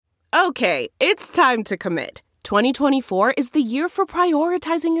Okay, it's time to commit. 2024 is the year for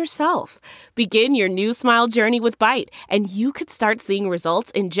prioritizing yourself. Begin your new smile journey with Byte, and you could start seeing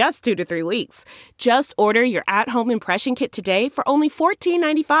results in just 2 to 3 weeks. Just order your at-home impression kit today for only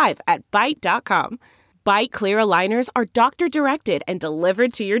 $14.95 at Byte.com. Byte Clear aligners are doctor-directed and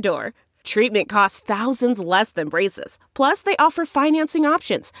delivered to your door. Treatment costs thousands less than braces. Plus, they offer financing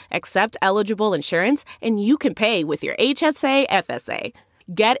options, accept eligible insurance, and you can pay with your HSA FSA.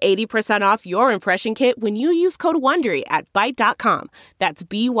 Get 80% off your impression kit when you use code WONDERY at Byte.com. That's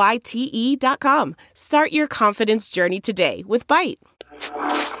BYTE.com. Start your confidence journey today with Byte.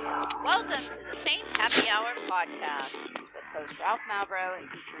 Welcome to the Saints Happy Hour podcast with host Ralph Malbrough and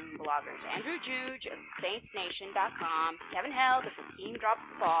featuring bloggers Andrew Juge of SaintsNation.com, Kevin Held of The Team Drops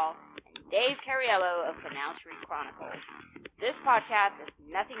the Ball, and Dave Cariello of Canal Street Chronicles. This podcast is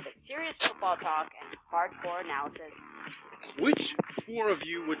nothing but serious football talk and hardcore analysis. Which four of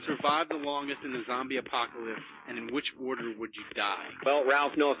you would survive the longest in the zombie apocalypse, and in which order would you die? Well,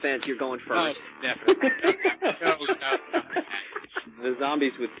 Ralph, no offense, you're going first. Oh, definitely. No. The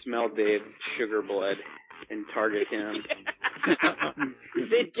zombies would smell Dave's sugar blood and target him.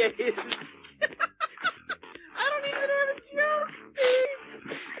 They'd get his... I don't even have a joke,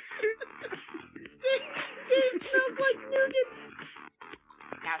 Dave. Dave smells like nougat.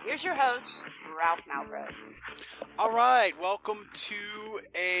 Now here's your host, Ralph Malbrough. All right, welcome to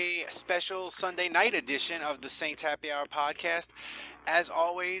a special Sunday night edition of the Saints Happy Hour podcast. As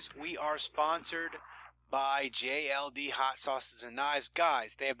always, we are sponsored by JLD Hot Sauces and Knives.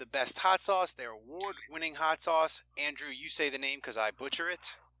 Guys, they have the best hot sauce. They're award-winning hot sauce. Andrew, you say the name because I butcher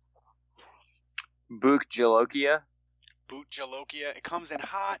it. Book Jalokia. Boot Jalokia. It comes in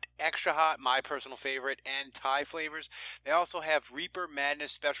hot, extra hot, my personal favorite, and Thai flavors. They also have Reaper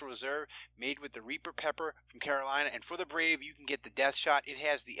Madness Special Reserve, made with the Reaper pepper from Carolina. And for the brave, you can get the Death Shot. It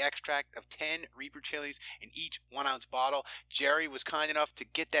has the extract of 10 Reaper chilies in each 1-ounce bottle. Jerry was kind enough to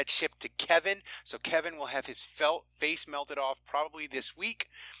get that shipped to Kevin, so Kevin will have his face melted off probably this week.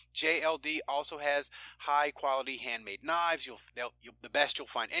 JLD also has high-quality handmade knives. The best you'll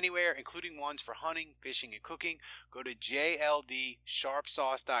find anywhere, including ones for hunting, fishing, and cooking. Go to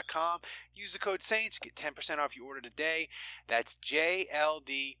JLDSharpSauce.com. Use the code SAINTS. Get 10% off your order today. That's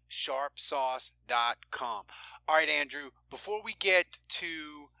JLDSharpSauce.com. All right, Andrew, before we get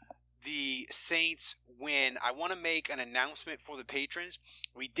to the Saints win, I want to make an announcement for the patrons.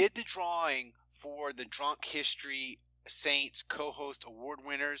 We did the drawing for the Drunk History Saints co-host award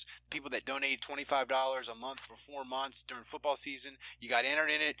winners, people that donated $25 a month for 4 months during football season. You got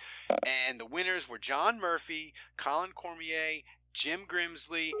entered in it, and the winners were John Murphy, Colin Cormier, Jim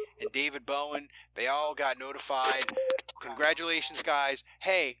Grimsley, and David Bowen. They all got notified. Congratulations, guys.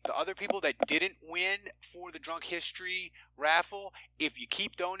 Hey, the other people that didn't win for the Drunk History raffle, if you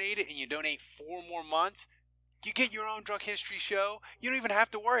keep donating and you donate 4 more months, you get your own Drunk History show. You don't even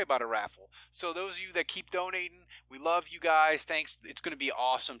have to worry about a raffle. So those of you that keep donating, we love you guys. Thanks. It's going to be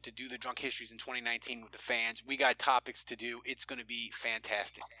awesome to do the Drunk Histories in 2019 with the fans. We got topics to do. It's going to be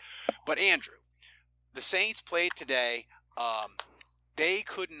fantastic. But Andrew, the Saints played today. They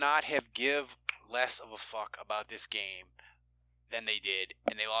could not have give less of a fuck about this game than they did,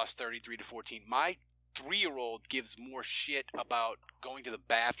 and they lost 33-14. My 3-year-old gives more shit about going to the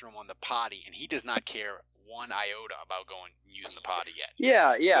bathroom on the potty, and he does not care one iota about using the potty yet.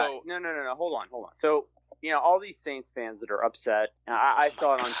 Yeah. So, no. Hold on. So, all these Saints fans that are upset, I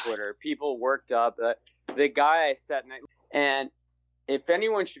saw it on Twitter. People worked up. The guy I sat next, and if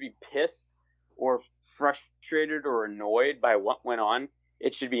anyone should be pissed or frustrated or annoyed by what went on,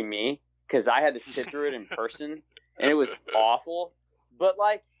 it should be me, because I had to sit through it in person, and it was awful. But,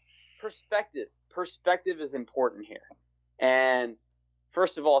 perspective is important here. And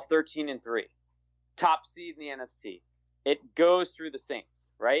first of all, 13-3. Top seed in the NFC. It goes through the Saints,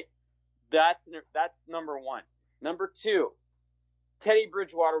 right? That's number one. Number two, Teddy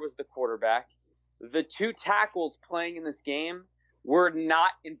Bridgewater was the quarterback. The 2 tackles playing in this game were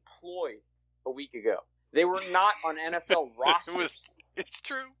not employed a week ago. They were not on NFL rosters. It's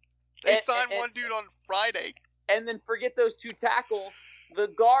true. They signed one dude on Friday. And then forget those 2 tackles. The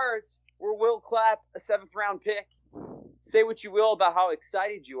guards were Will Clapp, a 7th-round pick. Say what you will about how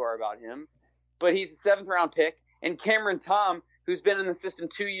excited you are about him, but he's a 7th-round pick. And Cameron Tom, who's been in the system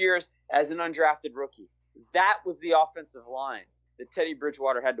 2 years as an undrafted rookie. That was the offensive line that Teddy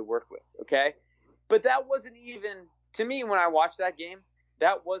Bridgewater had to work with, okay? But that wasn't even, to me, when I watched that game,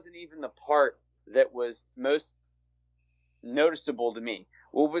 that wasn't even the part that was most noticeable to me.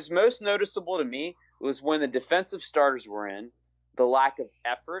 What was most noticeable to me was when the defensive starters were in, the lack of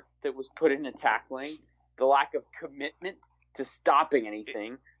effort that was put into tackling, the lack of commitment to stopping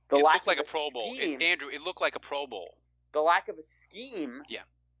anything, The it lack looked like of a Pro Bowl. scheme, Andrew, it looked like a Pro Bowl. The lack of a scheme Yeah.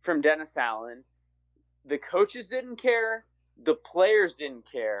 from Dennis Allen. The coaches didn't care. The players didn't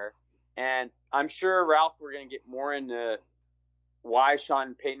care. And I'm sure, Ralph, we're going to get more into why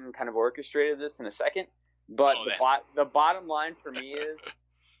Sean Payton kind of orchestrated this in a second. But the bottom line for me is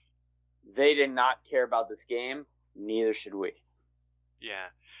they did not care about this game. Neither should we. Yeah.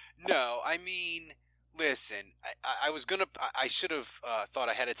 No, I mean, listen, I should have thought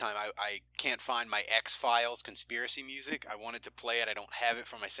ahead of time. I can't find my X-Files conspiracy music. I wanted to play it. I don't have it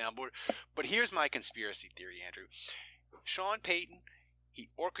for my soundboard. But here's my conspiracy theory, Andrew. Sean Payton, he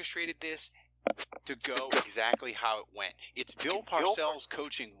orchestrated this to go exactly how it went. It's Bill Parcells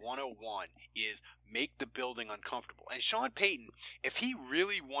coaching 101 is make the building uncomfortable. And Sean Payton, if he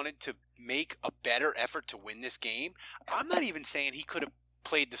really wanted to make a better effort to win this game, I'm not even saying he could have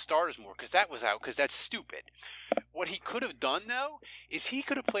played the starters more because that was out because that's stupid. What he could have done, though, is he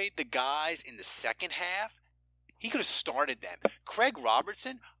could have played the guys in the second half. He could have started them. Craig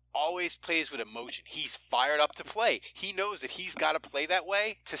Robertson always plays with emotion. He's fired up to play. He knows that he's got to play that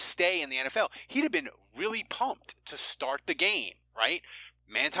way to stay in the NFL. He'd have been really pumped to start the game, right?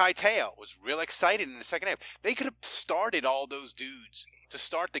 Manti Te'o was real excited in the second half. They could have started all those dudes to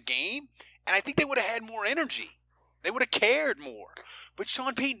start the game, and I think they would have had more energy. They would have cared more. But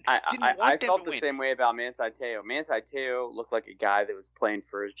Sean Payton didn't want them to win. I felt the same way about Manti Te'o. Manti Te'o looked like a guy that was playing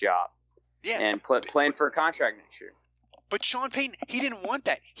for his job. Yeah. And playing for a contract next year. But Sean Payton, he didn't want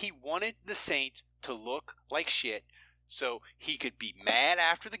that. He wanted the Saints to look like shit so he could be mad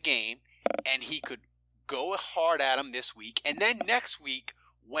after the game and he could go hard at them this week. And then next week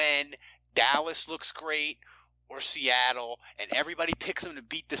when Dallas looks great or Seattle and everybody picks them to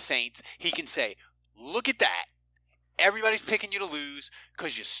beat the Saints, he can say, look at that. Everybody's picking you to lose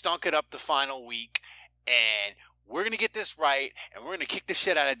because you stunk it up the final week and we're going to get this right, and we're going to kick the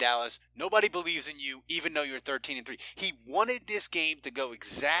shit out of Dallas. Nobody believes in you, even though you're 13-3. He wanted this game to go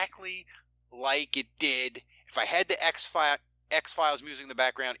exactly like it did. If I had the X-Files music in the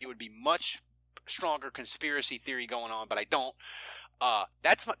background, it would be much stronger conspiracy theory going on, but I don't.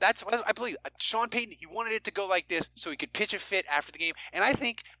 That's what I believe. Sean Payton, he wanted it to go like this so he could pitch a fit after the game, and I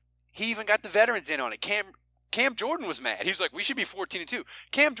think he even got the veterans in on it. Cam Jordan was mad. He was like, we should be 14-2.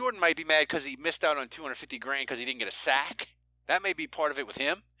 Cam Jordan might be mad because he missed out on $250,000 because he didn't get a sack. That may be part of it with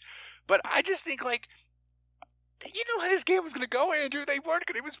him. But I just think, like, you know how this game was going to go, Andrew. They weren't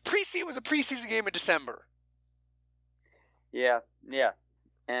going to. It was a preseason game in December. Yeah.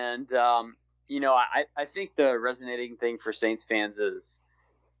 And, I think the resonating thing for Saints fans is,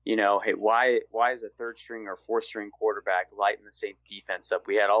 hey, why is a third string or fourth string quarterback lighting the Saints defense up?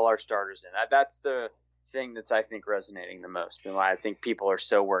 We had all our starters in. That's the thing that's, I think, resonating the most and why I think people are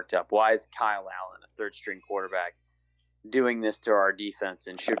so worked up. Why is Kyle Allen, a third string quarterback, doing this to our defense,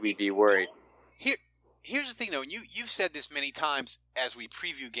 and should we be worried? Here's the thing, though, and you've said this many times as we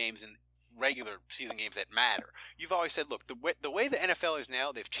preview games and regular season games that matter. You've always said, look, the way the NFL is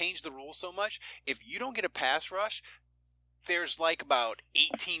now, they've changed the rules so much, if you don't get a pass rush, there's like about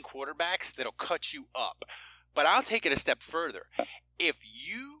 18 quarterbacks that'll cut you up. But I'll take it a step further. If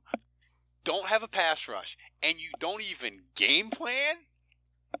you don't have a pass rush and you don't even game plan,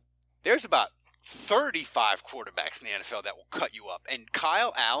 there's about 35 quarterbacks in the NFL that will cut you up. And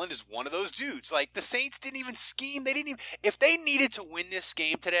Kyle Allen is one of those dudes. Like, the Saints didn't even scheme. If they needed to win this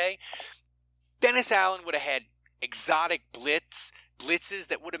game today, Dennis Allen would have had exotic blitzes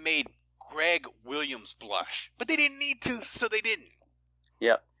that would have made Greg Williams blush. But they didn't need to, so they didn't.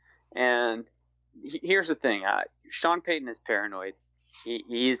 Yep. And here's the thing. Sean Payton is paranoid.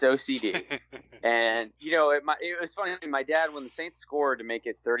 He's OCD. And, it was funny. My dad, when the Saints scored to make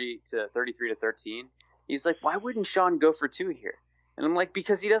it 33-13, he's like, why wouldn't Sean go for two here? And I'm like,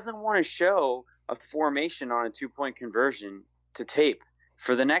 because he doesn't want to show a formation on a 2-point conversion to tape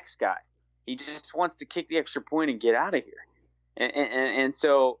for the next guy. He just wants to kick the extra point and get out of here. And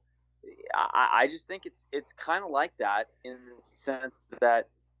so I just think it's kind of like that in the sense that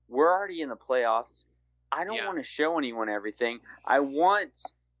we're already in the playoffs. I don't want to show anyone everything. I want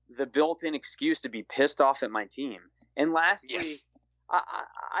the built-in excuse to be pissed off at my team. And lastly, yes.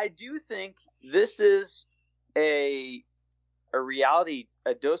 I do think this is a reality,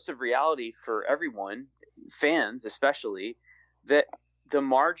 a dose of reality for everyone, fans especially, that the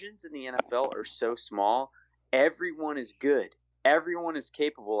margins in the NFL are so small. Everyone is good. Everyone is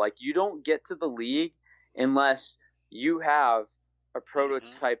capable. Like, you don't get to the league unless you have a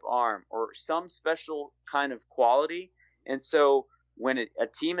prototype arm or some special kind of quality. And so when a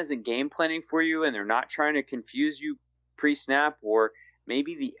team isn't game planning for you and they're not trying to confuse you pre-snap, or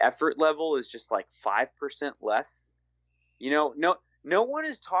maybe the effort level is just like 5% less, no one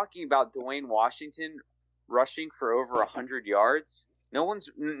is talking about Dwayne Washington rushing for over 100 yards. No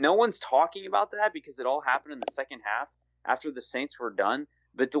one's talking about that because it all happened in the second half after the Saints were done.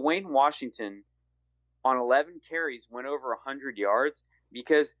 But Dwayne Washington on 11 carries went over 100 yards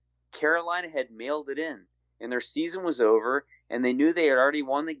because Carolina had mailed it in and their season was over and they knew they had already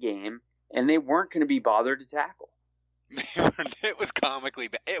won the game and they weren't going to be bothered to tackle. It was comically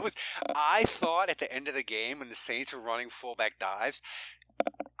bad. I thought at the end of the game when the Saints were running fullback dives,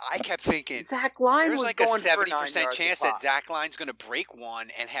 I kept thinking Zach Line there's was like going a 70% for 9 yards chance a pop. that Zach Line's going to break one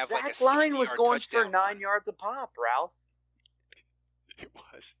and have Zach like a 60-yard Line was going touchdown. for 9 yards a pop, Ralph. It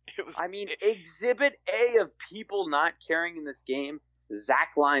was. I mean, exhibit A of people not caring in this game,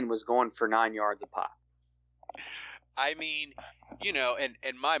 Zach Line was going for 9 yards a pop. I mean,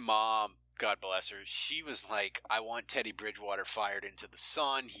 and my mom, God bless her, she was like, I want Teddy Bridgewater fired into the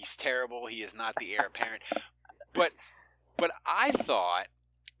sun. He's terrible. He is not the heir apparent. But I thought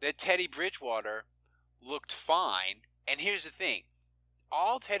that Teddy Bridgewater looked fine. And here's the thing.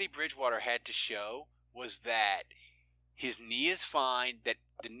 All Teddy Bridgewater had to show was that his knee is fine, that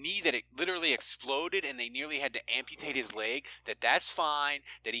the knee that it literally exploded and they nearly had to amputate his leg, that's fine,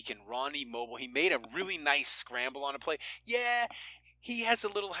 that he can run, he's mobile. He made a really nice scramble on a play. Yeah, he has a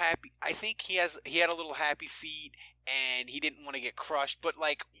little happy. I think he had a little happy feet and he didn't want to get crushed. But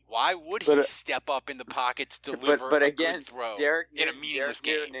like, why would he step up in the pocket to deliver a good throw in a meaningless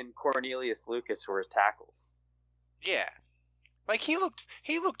game? Derek Newton and Cornelius Lucas were his tackles. Yeah, like he looked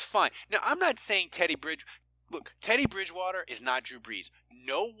fine. Now I'm not saying Teddy Bridgewater is not Drew Brees.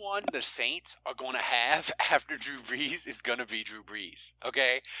 No one the Saints are going to have after Drew Brees is going to be Drew Brees,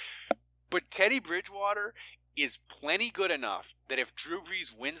 okay? But Teddy Bridgewater is plenty good enough that if Drew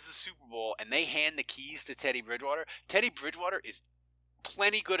Brees wins the Super Bowl and they hand the keys to Teddy Bridgewater is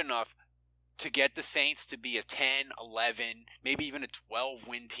plenty good enough to get the Saints to be a 10, 11, maybe even a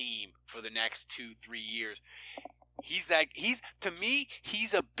 12-win team for the next 2-3 years. To me,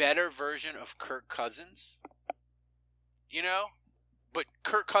 he's a better version of Kirk Cousins. But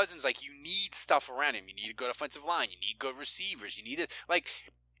Kirk Cousins, like, you need stuff around him. You need a good offensive line. You need good receivers. You need it. Like,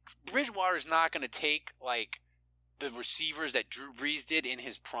 Bridgewater's not going to take, like, the receivers that Drew Brees did in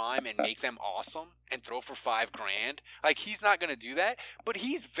his prime and make them awesome and throw for $5,000. Like, he's not going to do that, but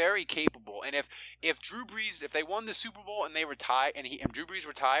he's very capable. And if Drew Brees, if they won the Super Bowl and they retired and Drew Brees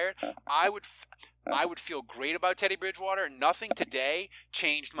retired, I would feel great about Teddy Bridgewater. Nothing today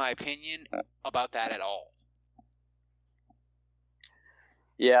changed my opinion about that at all.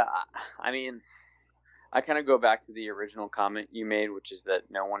 Yeah, I mean, I kind of go back to the original comment you made, which is that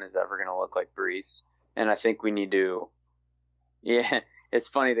no one is ever going to look like Brees. And I think we need to – yeah, it's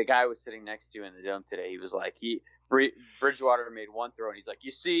funny. The guy was sitting next to you in the dome today. He was like Bridgewater made one throw, and he's like,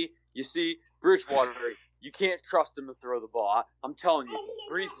 you see, Bridgewater, you can't trust him to throw the ball. I'm telling you,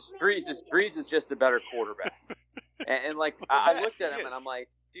 Brees is just a better quarterback. And like, I looked at him, and I'm like,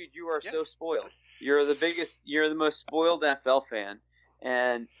 dude, you are so spoiled. You're the most spoiled NFL fan.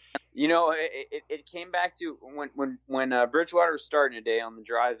 And, it came back to when Bridgewater was starting today on the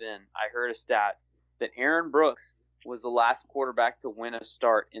drive-in, I heard a stat that Aaron Brooks was the last quarterback to win a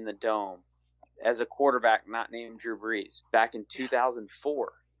start in the Dome as a quarterback not named Drew Brees back in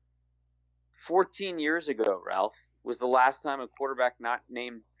 2004. 14 years ago, Ralph, was the last time a quarterback not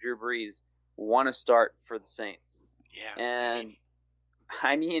named Drew Brees won a start for the Saints. Yeah. And,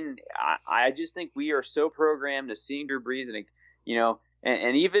 I just think we are so programmed to seeing Drew Brees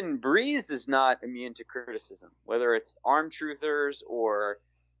and even Brees is not immune to criticism, whether it's arm truthers or,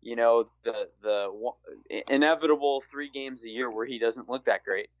 the inevitable 3 games a year where he doesn't look that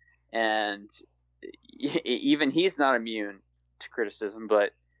great. And even he's not immune to criticism.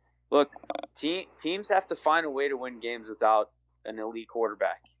 But look, teams have to find a way to win games without an elite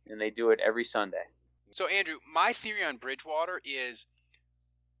quarterback, and they do it every Sunday. So, Andrew, my theory on Bridgewater is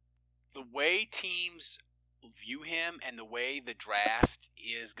the way teams view him and the way the draft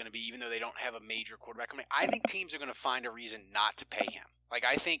is going to be, even though they don't have a major quarterback. I think teams are going to find a reason not to pay him. Like,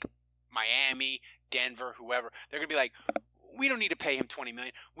 I think Miami, Denver, whoever, they're going to be like, we don't need to pay him $20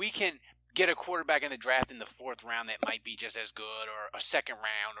 million. We can get a quarterback in the draft in the 4th round that might be just as good, or a 2nd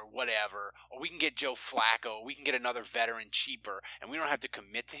round, or whatever. Or we can get Joe Flacco. We can get another veteran cheaper, and we don't have to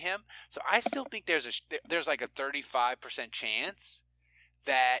commit to him. So I still think there's like a 35% chance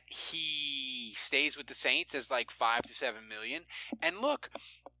that he stays with the Saints as like $5 to $7 million. And look,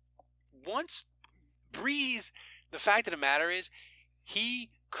 once Brees, the fact of the matter is, he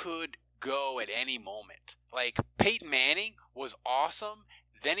could go at any moment. Like, Peyton Manning was awesome,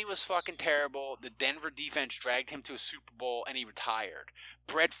 then he was fucking terrible. The Denver defense dragged him to a Super Bowl, and he retired.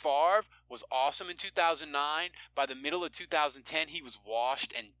 Brett Favre was awesome in 2009. By the middle of 2010, he was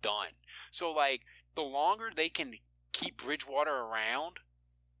washed and done. So, like, the longer they can keep Bridgewater around,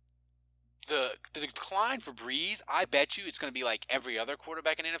 the decline for Breeze, I bet you it's going to be like every other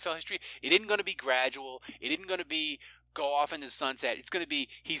quarterback in NFL history. It isn't going to be gradual. It isn't going to be go off into the sunset. It's going to be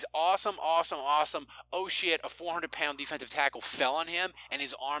he's awesome. Oh, shit, a 400-pound defensive tackle fell on him, and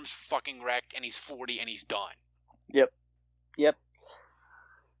his arm's fucking wrecked, and he's 40, and he's done. Yep.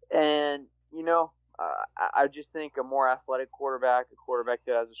 And, I just think a more athletic quarterback, a quarterback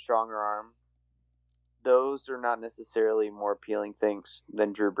that has a stronger arm, those are not necessarily more appealing things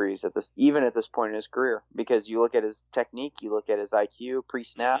than Drew Brees even at this point in his career, because you look at his technique, you look at his IQ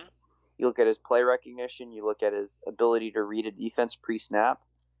pre-snap, you look at his play recognition, you look at his ability to read a defense pre-snap.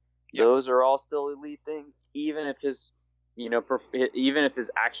 Yep. Those are all still elite things, even if his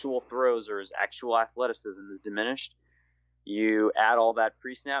actual throws or his actual athleticism is diminished. You add all that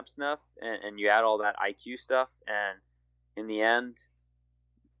pre-snap stuff and you add all that IQ stuff, and in the end,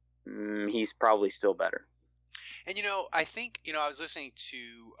 he's probably still better. And, I think, I was listening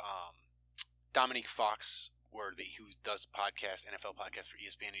to Dominique Foxworthy, who does NFL podcast for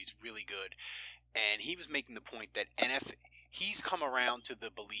ESPN, and he's really good. And he was making the point that he's come around to the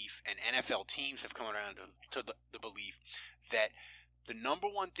belief, and NFL teams have come around to the belief that the number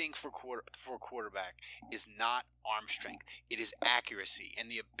one thing for a quarterback is not arm strength. It is accuracy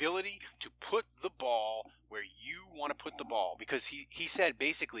and the ability to put the ball where you want to put the ball. Because he said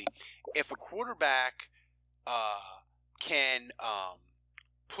basically, if a quarterback can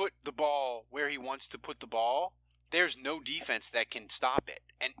put the ball where he wants to put the ball, there's no defense that can stop it.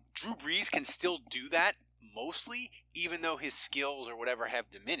 And Drew Brees can still do that mostly, even though his skills or whatever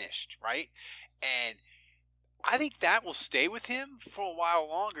have diminished, right? And I think that will stay with him for a while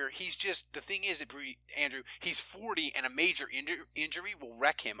longer. The thing is, Andrew, he's 40 and a major injury will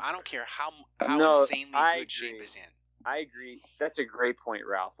wreck him. I don't care how insanely good shape he's in. I agree. That's a great point,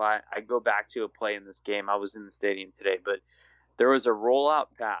 Ralph. I go back to a play in this game. I was in the stadium today, but there was a rollout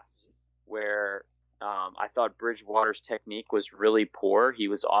pass where I thought Bridgewater's technique was really poor. He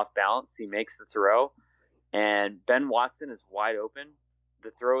was off balance. He makes the throw, and Ben Watson is wide open. The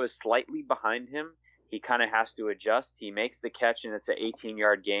throw is slightly behind him. He kind of has to adjust. He makes the catch, and it's an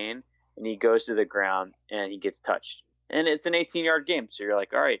 18-yard gain, and he goes to the ground, and he gets touched. And it's an 18-yard game, so you're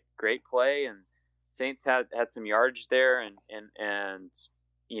like, all right, great play, and Saints had some yardage there, and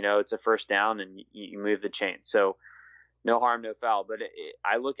it's a first down, and you move the chain. So no harm, no foul. But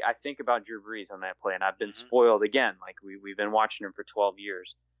I think about Drew Brees on that play, and I've been spoiled again. Like we've been watching him for 12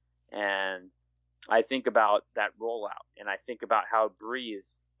 years, and I think about that rollout, and I think about how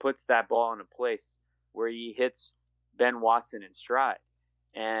Brees puts that ball in a place where he hits Ben Watson in stride.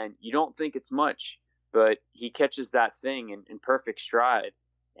 And you don't think it's much, but he catches that thing in perfect stride,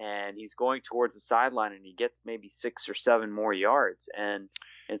 and he's going towards the sideline, and he gets maybe 6 or 7 more yards. And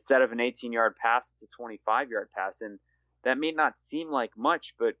instead of an 18-yard pass, it's a 25-yard pass. And that may not seem like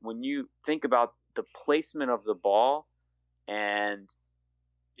much, but when you think about the placement of the ball and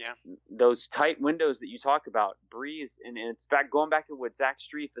those tight windows that you talk about, Brees, and it's going back to what Zach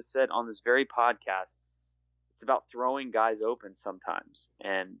Streif has said on this very podcast. It's about throwing guys open sometimes,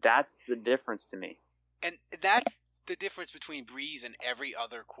 and that's the difference to me. And that's the difference between Brees and every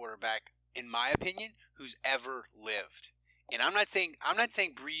other quarterback, in my opinion, who's ever lived. And I'm not saying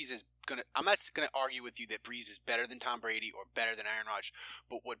Brees is I'm not gonna argue with you that Brees is better than Tom Brady or better than Aaron Rodgers.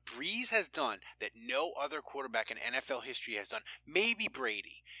 But what Brees has done that no other quarterback in NFL history has done, maybe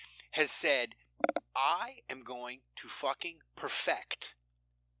Brady, has said, I am going to fucking perfect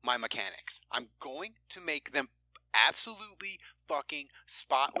my mechanics. I'm going to make them absolutely fucking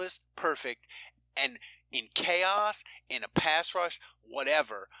spotless, perfect, and in chaos, in a pass rush,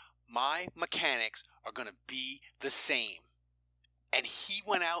 whatever, my mechanics are going to be the same. And he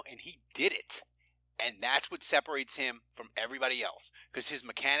went out and he did it. And that's what separates him from everybody else. Because his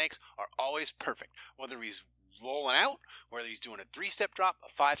mechanics are always perfect. Whether he's rolling out, whether he's doing a 3-step drop, a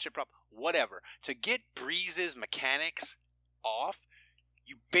 5-step drop, whatever. To get Breeze's mechanics off,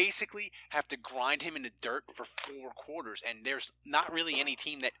 you basically have to grind him in the dirt for 4 quarters. And there's not really any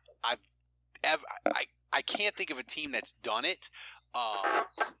team that I've ever... I can't think of a team that's done it.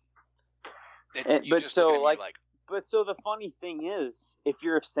 But so the funny thing is, if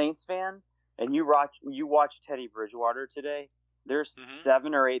you're a Saints fan and you watch Teddy Bridgewater today, there's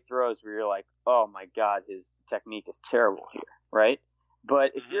 7 or 8 throws where you're like, oh my God, his technique is terrible here, right?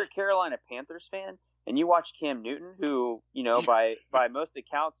 But if you're a Carolina Panthers fan and you watch Cam Newton, who, by most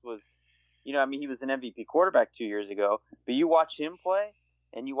accounts was, he was an MVP quarterback 2 years ago, but you watch him play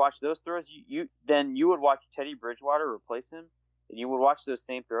and you watch those throws, you would watch Teddy Bridgewater replace him. you would watch those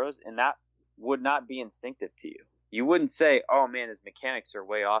same throws, and that would not be instinctive to you. You wouldn't say, "Oh man, his mechanics are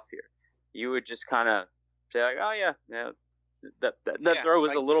way off here." You would just kind of say, like, "Oh yeah, that throw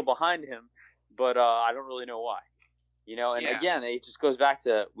was a little behind him, but I don't really know why." And again, it just goes back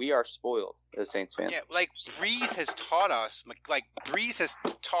to we are spoiled as Saints fans. Yeah, like Breeze has taught us,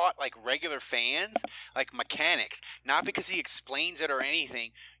 like regular fans, like mechanics, not because he explains it or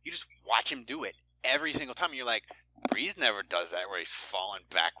anything. You just watch him do it every single time. And you're like, Breeze never does that where he's falling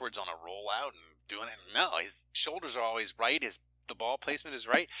backwards on a rollout and doing it. No, his shoulders are always right. The ball placement is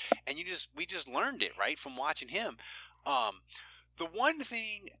right, and we just learned it right from watching him. The one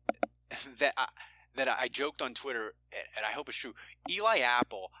thing that I joked on Twitter, and I hope it's true, Eli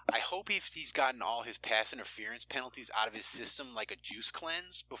Apple, I hope he's gotten all his pass interference penalties out of his system like a juice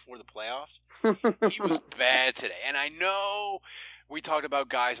cleanse before the playoffs. He was bad today. And I know we talked about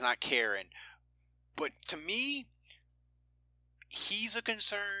guys not caring, but to me, he's a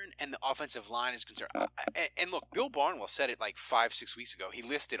concern, and the offensive line is concerned. And look, Bill Barnwell said it like 5-6 weeks ago. He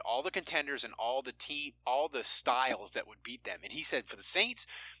listed all the contenders and all the styles that would beat them. And he said for the Saints,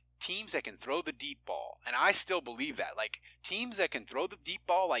 teams that can throw the deep ball, and I still believe that. Like, teams that can throw the deep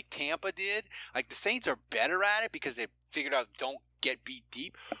ball like Tampa did, like the Saints are better at it because they've figured out don't get beat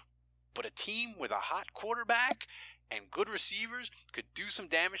deep. But a team with a hot quarterback and good receivers could do some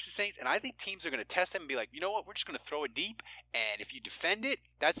damage to Saints, and I think teams are going to test them and be like, you know what, we're just going to throw it deep, and if you defend it,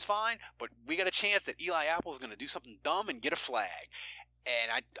 that's fine, but we got a chance that Eli Apple is going to do something dumb and get a flag.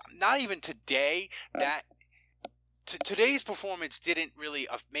 And not even today, that today's performance didn't really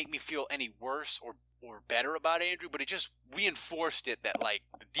make me feel any worse or better about Andrew, but it just reinforced it that, like,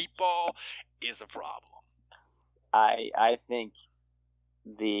 the deep ball is a problem. I think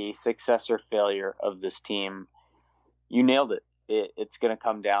the success or failure of this team, you nailed it. It's going to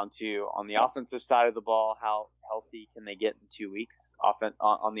come down to, on the offensive side of the ball, how healthy can they get in 2 weeks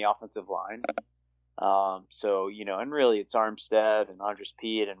on the offensive line. And really it's Armstead and Andres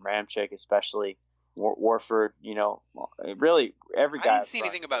Pete and Ramczyk, especially Warford, really every guy. I didn't see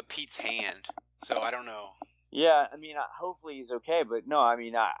anything about Pete's hand, so I don't know. Yeah, I mean, hopefully he's okay, but no, I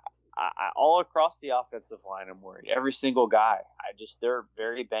mean, I all across the offensive line, I'm worried. Every single guy, they're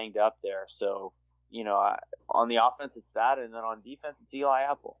very banged up there. So, on the offense, it's that, and then on defense, it's Eli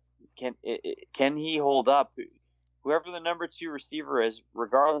Apple. Can he hold up? Whoever the number 2 receiver is,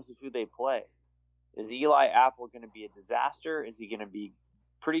 regardless of who they play, is Eli Apple going to be a disaster? Is he going to be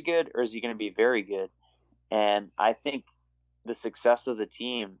pretty good, or is he going to be very good? And I think the success of the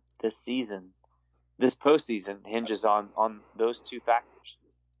team this postseason, hinges on those 2 factors.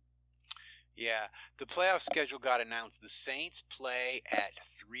 Yeah, the playoff schedule got announced. The Saints play at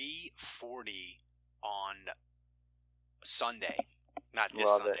 3:40 on Sunday. Not this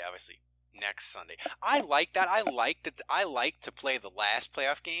Sunday, obviously. Next Sunday. I like that. I like to play the last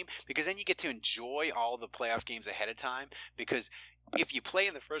playoff game because then you get to enjoy all the playoff games ahead of time. Because if you play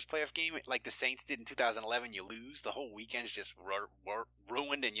in the first playoff game like the Saints did in 2011, you lose. The whole weekend's just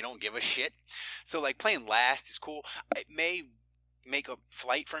ruined and you don't give a shit. So, like, playing last is cool. It may make a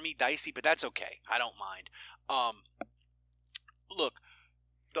flight for me dicey, but that's okay. I don't mind. Look,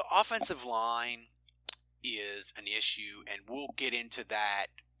 the offensive line is an issue, and we'll get into that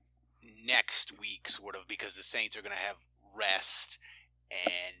next week, sort of, because the Saints are going to have rest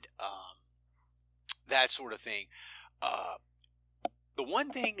and that sort of thing. The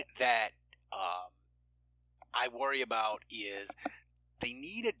one thing that I worry about is they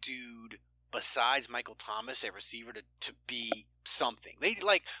need a dude besides Michael Thomas, a receiver, to be something. They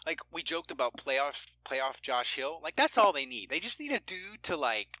like we joked about playoff Josh Hill. Like, that's all they need. They just need a dude to,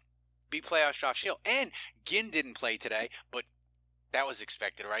 like, be playoff Josh Hill. And Ginn didn't play today, but that was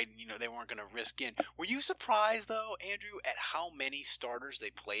expected, right? They weren't going to risk Ginn. Were you surprised, though, Andrew, at how many starters they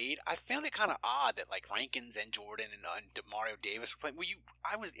played? I found it kind of odd that, like, Rankins and Jordan and Demario Davis were playing.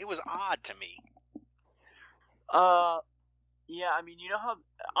 It was odd to me. Yeah, I mean, how,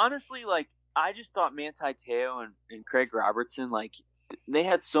 honestly, like, I just thought Manti Te'o and Craig Robertson, like, they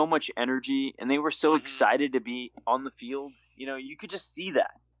had so much energy and they were so excited to be on the field. You could just see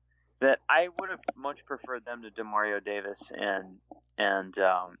that I would have much preferred them to Demario Davis and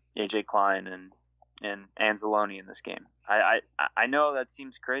AJ Klein and Anzalone in this game. I know that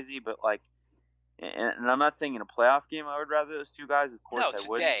seems crazy, but, like, and I'm not saying in a playoff game I would rather those 2 guys. Of course I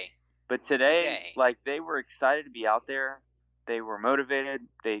would. But today, like, they were excited to be out there. They were motivated.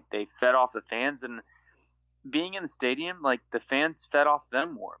 They fed off the fans, and being in the stadium, like, the fans fed off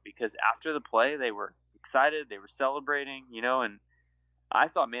them more because after the play they were excited. They were celebrating, and I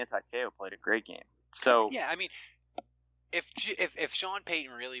thought Manti Te'o played a great game. So yeah, I mean, if Sean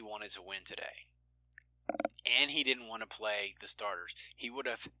Payton really wanted to win today, and he didn't want to play the starters, he would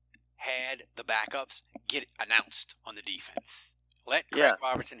have had the backups get announced on the defense. Let Craig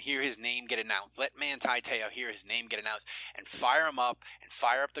Robertson hear his name get announced. Let Manti Te'o hear his name get announced, and fire him up and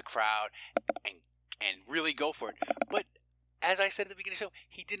fire up the crowd and really go for it. But as I said at the beginning of the show,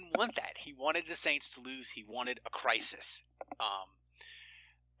 he didn't want that. He wanted the Saints to lose. He wanted a crisis.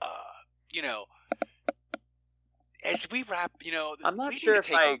 As we wrap, I'm not sure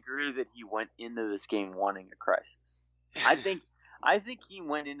if I agree that he went into this game wanting a crisis. I think he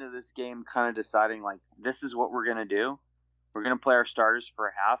went into this game kind of deciding, like, this is what we're going to do. We're going to play our starters for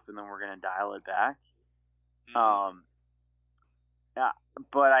a half, and then we're going to dial it back.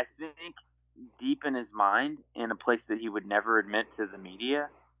 But I think deep in his mind, in a place that he would never admit to the media,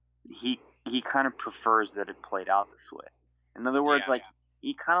 he kind of prefers that it played out this way. In other words,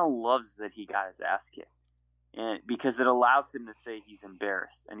 he kind of loves that he got his ass kicked. And because it allows him to say he's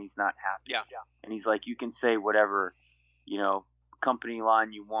embarrassed and he's not happy. Yeah. And he's like, you can say whatever, company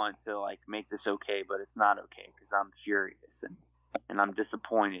line you want to, like, make this okay, but it's not okay because I'm furious and I'm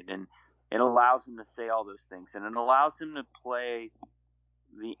disappointed. And it allows him to say all those things. And it allows him to play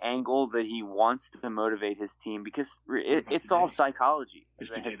the angle that he wants to motivate his team, because it's all psychology as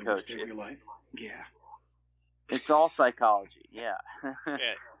a head coach. Yeah. It's all psychology. Yeah.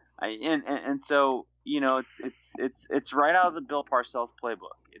 And so, it's right out of the Bill Parcells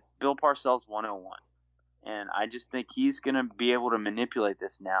playbook. It's Bill Parcells 101. And I just think he's going to be able to manipulate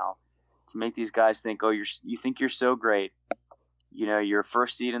this now to make these guys think, oh, you think you're so great. You're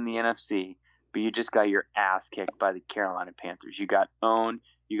first seed in the NFC, but you just got your ass kicked by the Carolina Panthers. You got owned.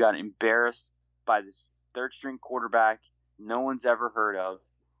 You got embarrassed by this third-string quarterback no one's ever heard of.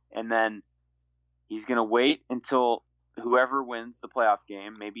 And then he's going to wait until whoever wins the playoff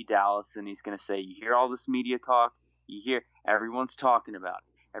game, maybe Dallas, and he's going to say, you hear all this media talk? You hear everyone's talking about it.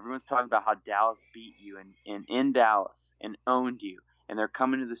 Everyone's talking about how Dallas beat you in Dallas and owned you, and they're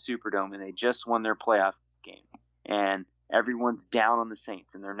coming to the Superdome, and they just won their playoff game. And everyone's down on the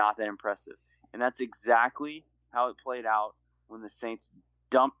Saints, and they're not that impressive. And that's exactly how it played out when the Saints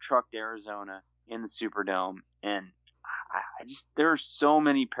dump trucked Arizona in the Superdome. And I just, there are so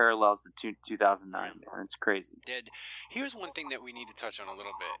many parallels to 2009, man. It's crazy. Here's one thing that we need to touch on a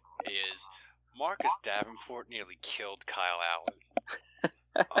little bit is Marcus Davenport nearly killed Kyle Allen.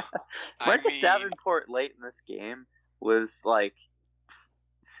 Marcus Davenport late in this game was, like,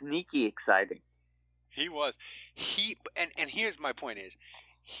 sneaky exciting. He was. And here's my point is,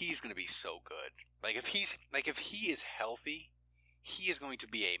 he's going to be so good. If he is healthy, he is going to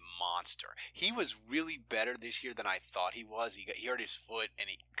be a monster. He was really better this year than I thought he was. He hurt his foot and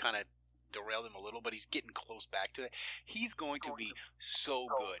he kind of derailed him a little, but he's getting close back to it. He's going to be so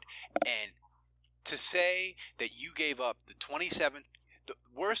good. And to say that you gave up the 27th, the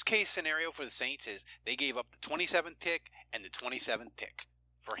worst case scenario for the Saints is they gave up the 27th pick and the 27th pick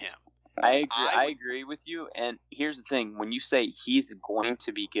for him. I agree with you. And here's the thing. When you say he's going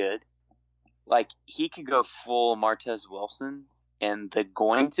to be good, like, he could go full Martez Wilson, and the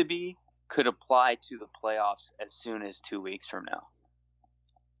going to be could apply to the playoffs as soon as 2 weeks from now.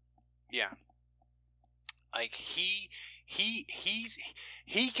 Yeah. Like, he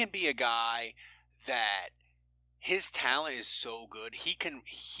can be a guy that his talent is so good. He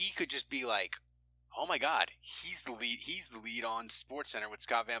could just be like, oh my God, he's the lead on SportsCenter with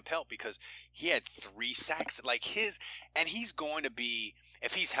Scott Van Pelt because he had 3 sacks. And he's going to be,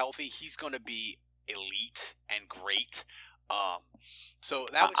 if he's healthy, he's going to be elite and great. So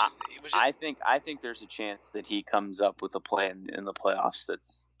that was just. I think there's a chance that he comes up with a play in the playoffs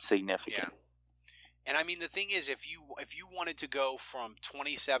that's significant. Yeah. And I mean, the thing is, if you wanted to go from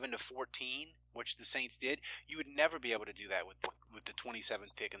 27 to 14, which the Saints did, you would never be able to do that with the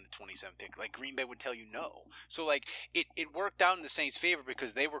 27th pick and the 27th pick. Like, Green Bay would tell you no. So, like, it worked out in the Saints' favor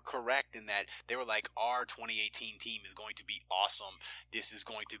because they were correct in that they were like, our 2018 team is going to be awesome. This is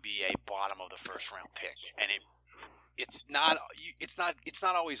going to be a bottom of the first round pick, and it's not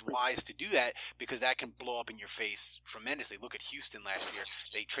always wise to do that because that can blow up in your face tremendously. Look at Houston last year.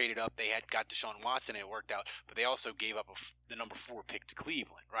 They traded up. They had Deshaun Watson, and it worked out. But they also gave up the number 4 pick to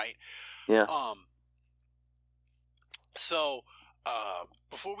Cleveland, right? Yeah. So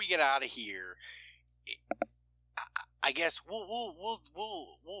before we get out of here, I guess we'll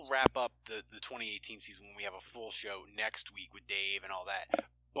wrap up the 2018 season when we have a full show next week with Dave and all that.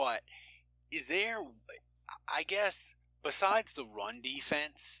 But is there, I guess, besides the run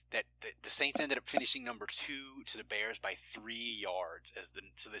defense, that the Saints ended up finishing number 2 to the Bears by 3 yards,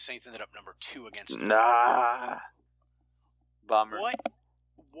 so the Saints ended up number 2 against them. Bummer.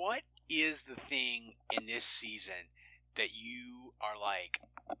 What is the thing in this season that you are like,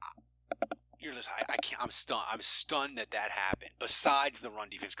 you're just I can't. I'm stunned that happened. Besides the run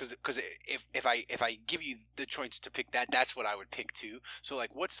defense, because if I give you the choice to pick that, that's what I would pick too. So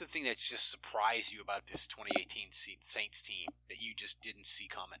like, what's the thing that just surprised you about this 2018 Saints team that you just didn't see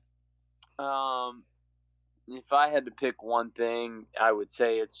coming? If I had to pick one thing, I would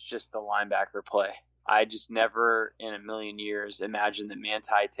say it's just the linebacker play. I just never in a million years imagined that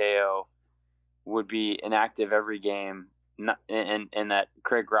Manti Te'o would be inactive every game, and that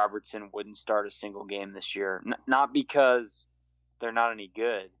Craig Robertson wouldn't start a single game this year. Not because they're not any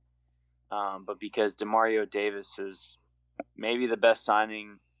good, but because Demario Davis is maybe the best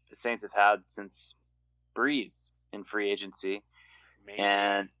signing the Saints have had since Breeze in free agency. Maybe.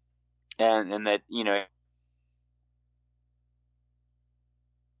 And that, you know,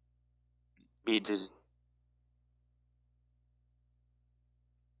 he just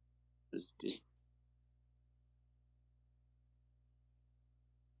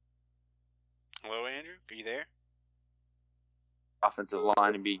Hello, Andrew? Are you there? Offensive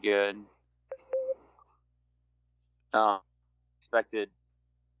line to be good. Expected,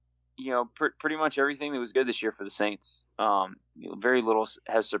 you know, pretty much everything that was good this year for the Saints. Very little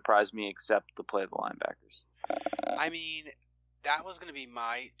has surprised me except the play of the linebackers. I mean, that was going to be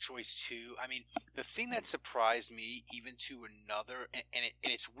my choice too. I mean, the thing that surprised me even to another, and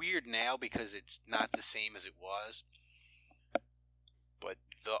it's weird now because it's not the same as it was, but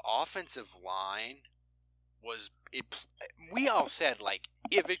the offensive line we all said, like,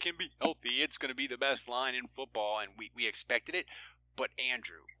 if it can be healthy, it's going to be the best line in football, and we expected it. But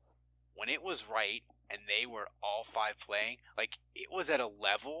Andrew, when it was right and they were all five playing, like, it was at a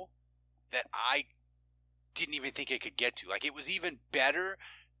level that I didn't even think it could get to. Like, it was even better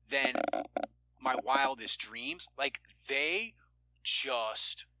than my wildest dreams. Like, they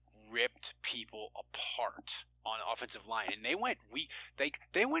just ripped people apart on offensive line, and they went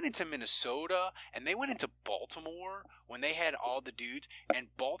they went into Minnesota and they went into Baltimore when they had all the dudes, and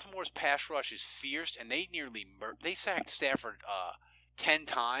Baltimore's pass rush is fierce, and they nearly they sacked Stafford 10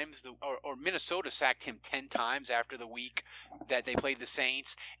 times, or Minnesota sacked him 10 times after the week that they played the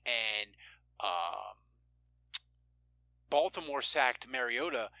Saints, and Baltimore sacked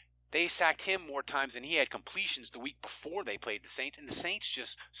Mariota. They sacked him more times than he had completions the week before they played the Saints, and the Saints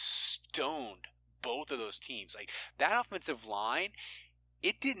just stoned both of those teams. Like, that offensive line,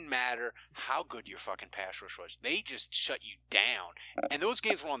 it didn't matter how good your fucking pass rush was. They just shut you down. And those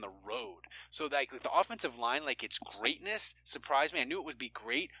games were on the road. So, like the offensive line, like, its greatness surprised me. I knew it would be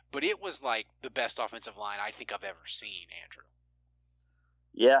great, but it was, like, the best offensive line I think I've ever seen, Andrew.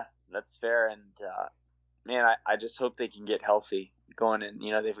 Yeah, that's fair. And, man, I just hope they can get healthy going in.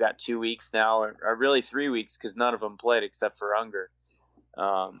 You know, they've got 2 weeks now, or really 3 weeks, because none of them played except for Unger.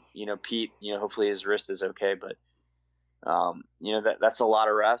 You know, Pete, you know, hopefully his wrist is okay, but, you know, that's a lot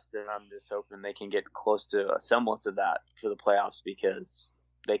of rest, and I'm just hoping they can get close to a semblance of that for the playoffs, because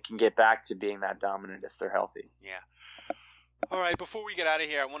they can get back to being that dominant if they're healthy. Yeah. All right, before we get out of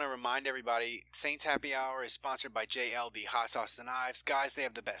here, I want to remind everybody, Saints Happy Hour is sponsored by JLD Hot Sauce and Knives. Guys, they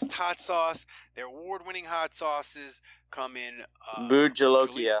have the best hot sauce. Their award-winning hot sauces come in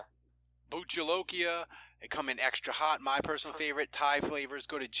Bujalokia. They come in extra hot, my personal favorite, Thai flavors.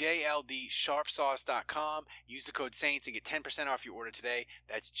 Go to jldsharpsauce.com. Use the code SAINTS and get 10% off your order today.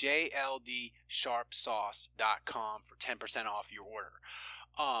 That's jldsharpsauce.com for 10% off your order.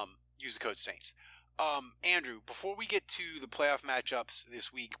 Use the code SAINTS. Andrew, before we get to the playoff matchups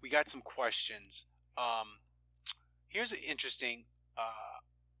this week, we got some questions. Here's interesting.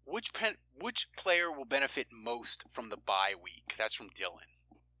 Which player will benefit most from the bye week? That's from Dylan.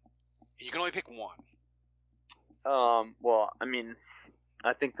 And you can only pick one. Well, I mean,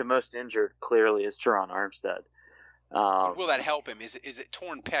 I think the most injured clearly is Teron Armstead. Will that help him? Is it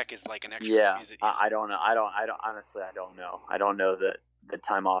torn pec is like an extra? Yeah, I don't know. Honestly, I don't know. I don't know that the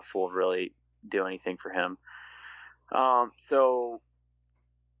time off will really do anything for him. So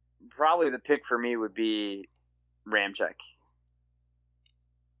probably the pick for me would be Ramczyk.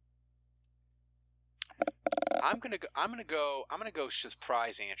 I'm gonna go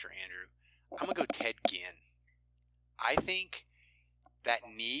surprise answer, Andrew. I'm gonna go Ted Ginn. I think that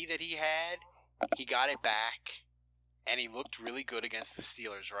knee that he had, he got it back, and he looked really good against the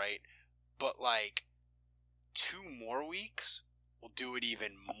Steelers, right? But, like, 2 more weeks will do it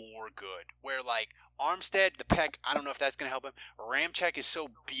even more good. Where, like, Armstead, the pec, I don't know if that's going to help him. Ramczyk is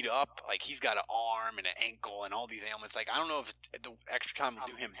so beat up. Like, he's got an arm and an ankle and all these ailments. Like, I don't know if the extra time will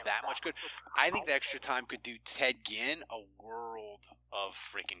do him that much good. I think the extra time could do Ted Ginn a world of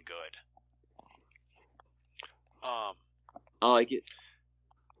freaking good. I like it.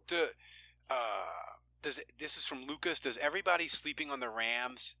 This is from Lucas. Does everybody sleeping on the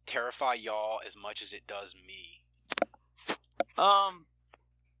Rams terrify y'all as much as it does me? I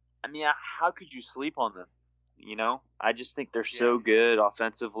mean, how could you sleep on them? You know, I just think they're so good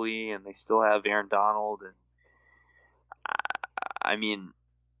offensively, and they still have Aaron Donald. And I mean,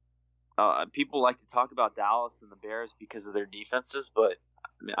 people like to talk about Dallas and the Bears because of their defenses, but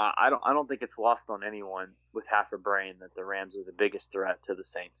I mean, I don't think it's lost on anyone with half a brain that the Rams are the biggest threat to the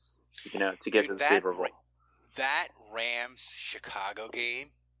Saints. You know, to get to the Super Bowl. That Rams Chicago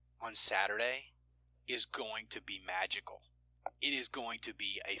game on Saturday is going to be magical. It is going to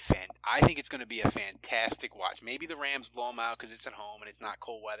be I think it's going to be a fantastic watch. Maybe the Rams blow them out because it's at home and it's not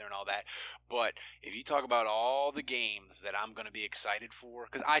cold weather and all that. But if you talk about all the games that I'm going to be excited for,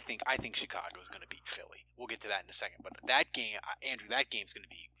 because I think Chicago is going to beat Philly. We'll get to that in a second. But that game, Andrew, that game's going to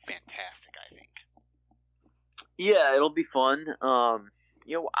be fantastic, I think. Yeah, it'll be fun.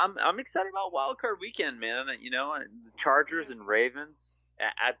 You know, I'm excited about Wild Card Weekend, man. You know, the Chargers and Ravens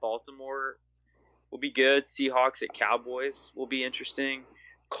at Baltimore will be good. Seahawks at Cowboys will be interesting.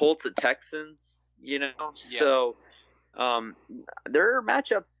 Colts at Texans, you know. Yeah. So there are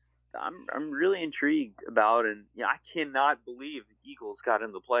matchups I'm really intrigued about, and I cannot believe the Eagles got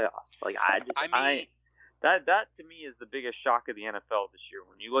in the playoffs. Like that to me is the biggest shock of the NFL this year.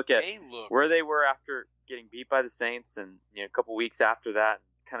 When you look at where they were after getting beat by the Saints, and a couple weeks after that,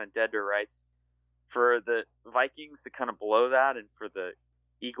 kind of dead to rights, for the Vikings to kind of blow that, and for the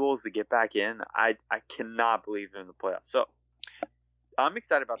Eagles to get back in, I cannot believe they're in the playoffs. So I'm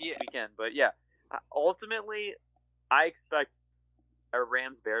excited about this weekend. But ultimately, I expect a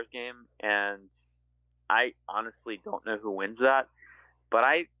Rams-Bears game, and I honestly don't know who wins that. But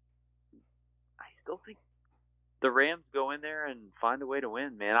I still think the Rams go in there and find a way to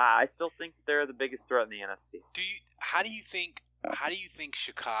win, man. I still think they're the biggest threat in the NFC. How do you think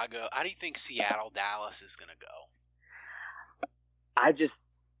Chicago? How do you think Seattle, Dallas is going to go?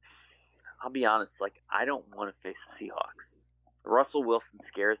 I'll be honest, I don't want to face the Seahawks. Russell Wilson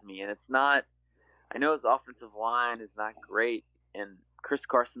scares me, and it's not – I know his offensive line is not great, and Chris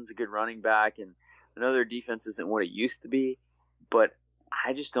Carson's a good running back, and I know their defense isn't what it used to be, but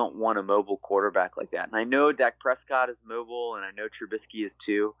I just don't want a mobile quarterback like that. And I know Dak Prescott is mobile, and I know Trubisky is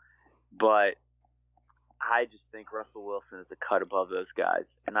too, but I just think Russell Wilson is a cut above those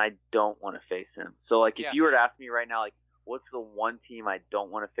guys, and I don't want to face him. So, if you were to ask me right now, what's the one team I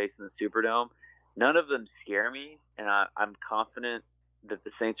don't want to face in the Superdome? None of them scare me, and I'm confident that the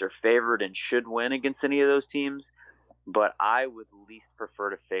Saints are favored and should win against any of those teams, but I would least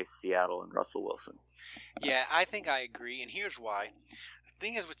prefer to face Seattle and Russell Wilson. Yeah, I think I agree, and here's why. The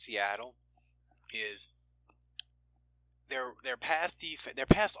thing is with Seattle is their past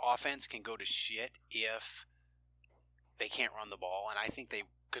offense can go to shit if they can't run the ball, and I think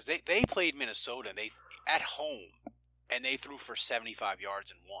because they played Minnesota at home, and they threw for 75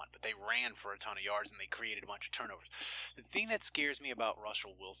 yards and won, but they ran for a ton of yards and they created a bunch of turnovers. The thing that scares me about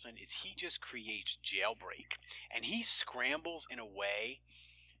Russell Wilson is he just creates jailbreak, and he scrambles in a way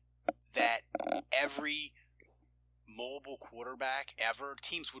that every mobile quarterback ever,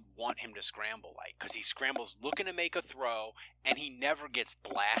 teams would want him to scramble because he scrambles looking to make a throw, and he never gets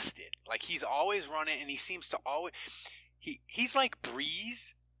blasted. He's always running, and he seems to always he's like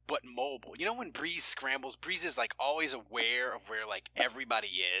Breeze, but mobile. You know when Breeze scrambles, Breeze is always aware of where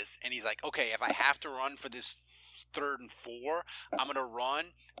everybody is, and he's like, okay, if I have to run for this 3rd and 4, I'm gonna run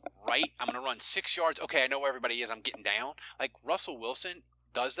right. I'm gonna run 6 yards. Okay, I know where everybody is. I'm getting down. Russell Wilson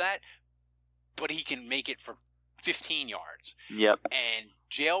does that, but he can make it for 15 yards. Yep. And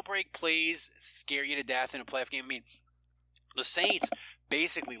jailbreak plays scare you to death in a playoff game. I mean, the Saints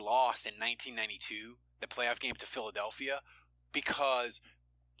basically lost in 1992, the playoff game to Philadelphia, because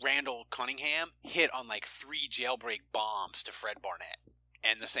Randall Cunningham hit on 3 jailbreak bombs to Fred Barnett,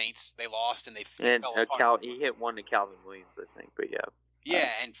 and the Saints, they lost, and they fell apart. He hit one to Calvin Williams, I think, but yeah. Yeah,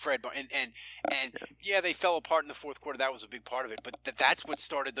 and Fred and they fell apart in the fourth quarter. That was a big part of it, but that's what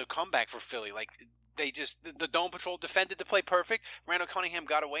started the comeback for Philly. The Dome Patrol defended the play perfect. Randall Cunningham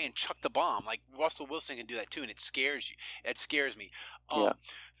got away and chucked the bomb. Russell Wilson can do that too, and it scares you. It scares me.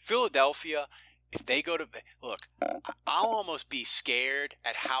 Philadelphia, if they go to look, I'll almost be scared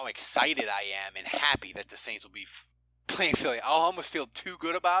at how excited I am and happy that the Saints will be playing Philly. I'll almost feel too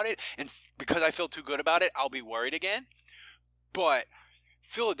good about it, and because I feel too good about it, I'll be worried again. But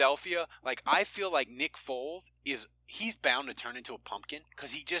Philadelphia, I feel like Nick Foles he's bound to turn into a pumpkin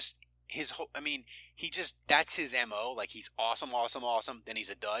because that's his MO. He's awesome, then he's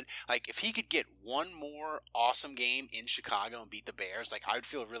a dud. If he could get one more awesome game in Chicago and beat the Bears, I would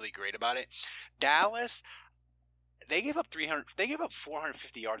feel really great about it. Dallas, They gave up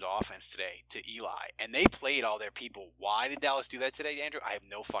 450 yards of offense today to Eli, and they played all their people. Why did Dallas do that today, Andrew? I have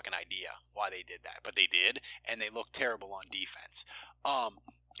no fucking idea why they did that, but they did, and they looked terrible on defense.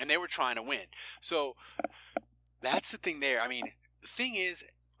 And they were trying to win. So that's the thing there. I mean, the thing is,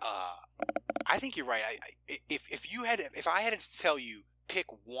 I think you're right. If I had to tell you, pick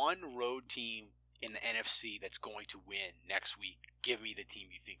one road team in the NFC that's going to win next week, give me the team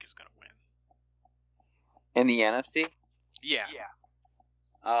you think is going to win. In the NFC? Yeah.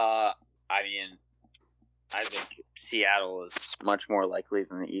 I mean, I think Seattle is much more likely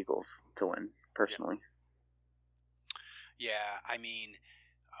than the Eagles to win, personally. Yeah, I mean,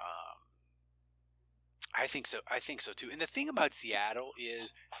 I think so. I think so too. And the thing about Seattle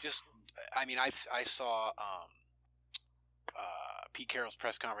is just, I mean, I saw Pete Carroll's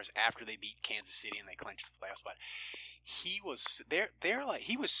press conference after they beat Kansas City and they clinched the playoff spot. He was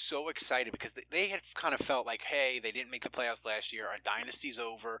he was so excited because they had kind of felt like, hey, they didn't make the playoffs last year. Our dynasty's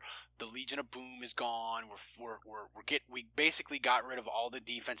over. The Legion of Boom is gone. We basically got rid of all the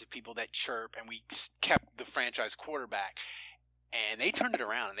defensive people that chirp, and we kept the franchise quarterback. And they turned it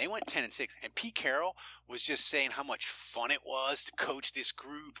around, and they went 10-6. And Pete Carroll was just saying how much fun it was to coach this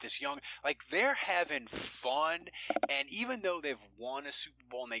group, this young. Like, they're having fun. And even though they've won a Super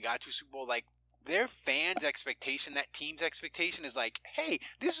Bowl and they got to a Super Bowl, like, their fans' expectation, that team's expectation is like, hey,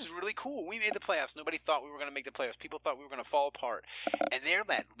 this is really cool. We made the playoffs. Nobody thought we were going to make the playoffs. People thought we were going to fall apart. And they're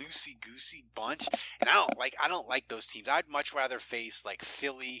that loosey-goosey bunch. And I don't like those teams. I'd much rather face, like,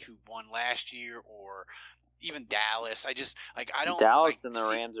 Philly, who won last year, or even Dallas. I don't. Dallas and the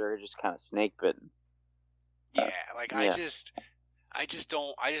Rams are just kind of snake bitten. Yeah,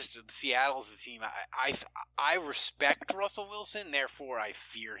 Seattle's the team. I respect Russell Wilson, therefore I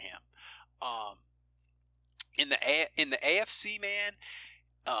fear him. In the AFC, man,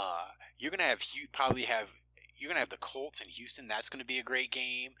 you're gonna have the Colts and Houston. That's gonna be a great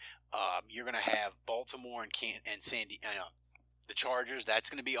game. You're gonna have Baltimore and Sandy. The Chargers, that's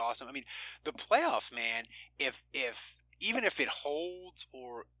going to be awesome. I mean, the playoffs, man, even if it holds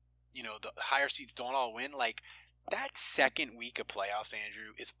or, the higher seeds don't all win, like, that second week of playoffs,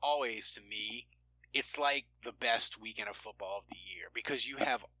 Andrew, is always, to me, it's like the best weekend of football of the year, because you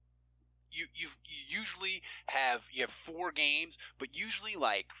usually have 4 games, but usually,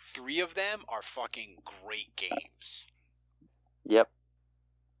 like, 3 of them are fucking great games. Yep.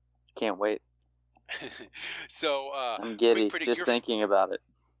 Can't wait. So I'm giddy thinking about it.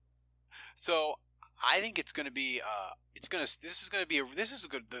 So I think it's going to be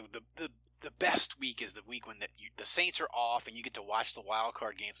the best week is the week when the Saints are off and you get to watch the wild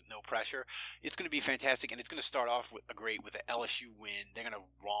card games with no pressure. It's going to be fantastic, and it's going to start off with an LSU win. They're going to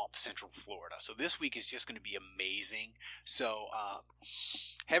romp Central Florida. So this week is just going to be amazing. So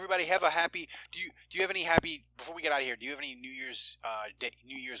everybody have a happy. Do you have any happy, before we get out of here? Do you have any New Year's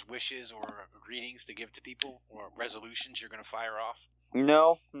wishes or greetings to give to people, or resolutions you're going to fire off?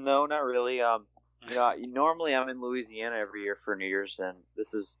 No, not really. Normally I'm in Louisiana every year for New Year's, and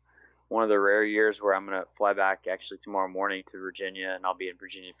this is one of the rare years where I'm going to fly back actually tomorrow morning to Virginia, and I'll be in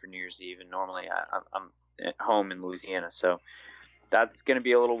Virginia for New Year's Eve. And normally I'm at home in Louisiana, so that's going to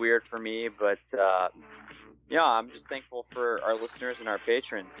be a little weird for me. But I'm just thankful for our listeners and our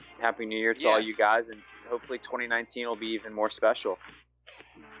patrons. Happy New Year to all you guys, and hopefully 2019 will be even more special.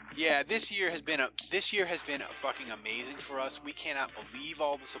 Yeah, this year has been fucking amazing for us. We cannot believe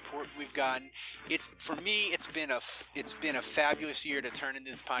all the support we've gotten. It's been a fabulous year to turn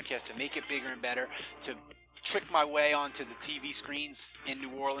into this podcast, to make it bigger and better, to trick my way onto the TV screens in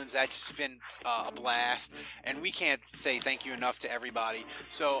New Orleans. That's just been a blast, and we can't say thank you enough to everybody.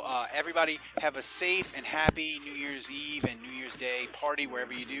 So everybody have a safe and happy New Year's Eve and New Year's Day party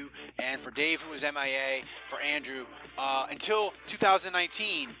wherever you do. And for Dave, who was MIA, for Andrew, until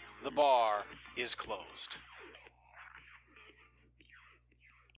 2019, the bar is closed.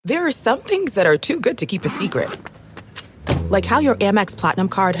 There are some things that are too good to keep a secret, like how your Amex Platinum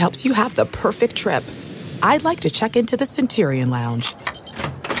card helps you have the perfect trip. I'd like to check into the Centurion Lounge.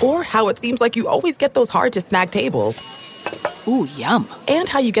 Or how it seems like you always get those hard-to-snag tables. Ooh, yum. And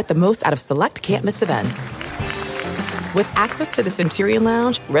how you get the most out of select can't-miss events. With access to the Centurion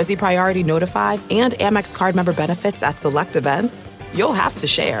Lounge, Resi Priority Notified, and Amex card member benefits at select events, you'll have to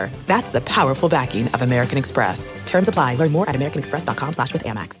share. That's the powerful backing of American Express. Terms apply. Learn more at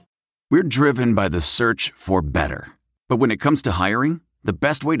americanexpress.com/withAmex. We're driven by the search for better. But when it comes to hiring, the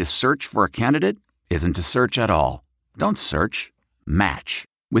best way to search for a candidate isn't to search at all. Don't search. Match.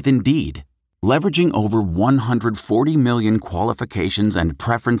 With Indeed. Leveraging over 140 million qualifications and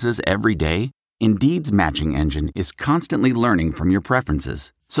preferences every day, Indeed's matching engine is constantly learning from your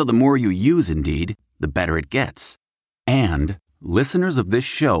preferences. So the more you use Indeed, the better it gets. And listeners of this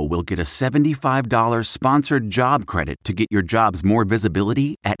show will get a $75 sponsored job credit to get your jobs more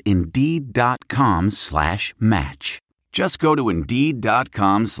visibility at Indeed.com/match. Just go to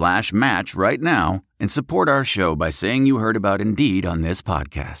Indeed.com/match right now and support our show by saying you heard about Indeed on this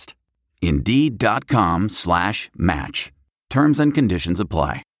podcast. Indeed.com/match. Terms and conditions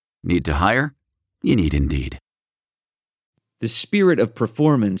apply. Need to hire? You need Indeed. The spirit of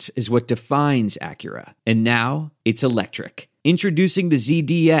performance is what defines Acura, and now it's electric. Introducing the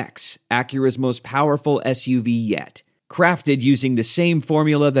ZDX, Acura's most powerful SUV yet. Crafted using the same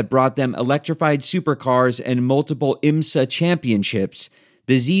formula that brought them electrified supercars and multiple IMSA championships,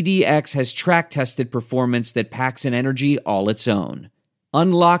 the ZDX has track-tested performance that packs an energy all its own.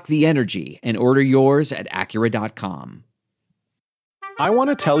 Unlock the energy and order yours at Acura.com. I want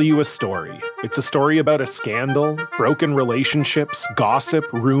to tell you a story. It's a story about a scandal, broken relationships, gossip,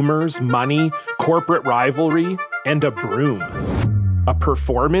 rumors, money, corporate rivalry, and a broom. A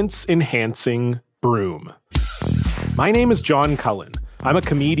performance-enhancing broom. My name is John Cullen. I'm a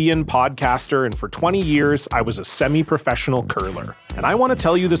comedian, podcaster, and for 20 years, I was a semi-professional curler. And I want to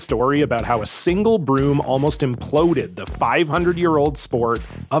tell you the story about how a single broom almost imploded the 500-year-old sport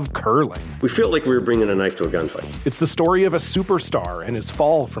of curling. We felt like we were bringing a knife to a gunfight. It's the story of a superstar and his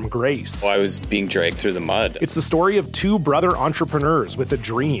fall from grace. I was being dragged through the mud. It's the story of two brother entrepreneurs with a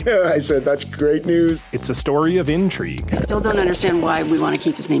dream. I said, that's great news. It's a story of intrigue. I still don't understand why we want to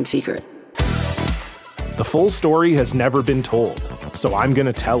keep his name secret. The full story has never been told, so I'm going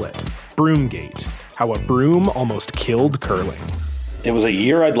to tell it. Broomgate, how a broom almost killed curling. It was a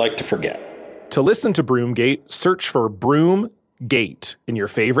year I'd like to forget. To listen to Broomgate, search for Broomgate in your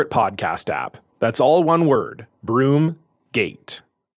favorite podcast app. That's all one word, Broomgate.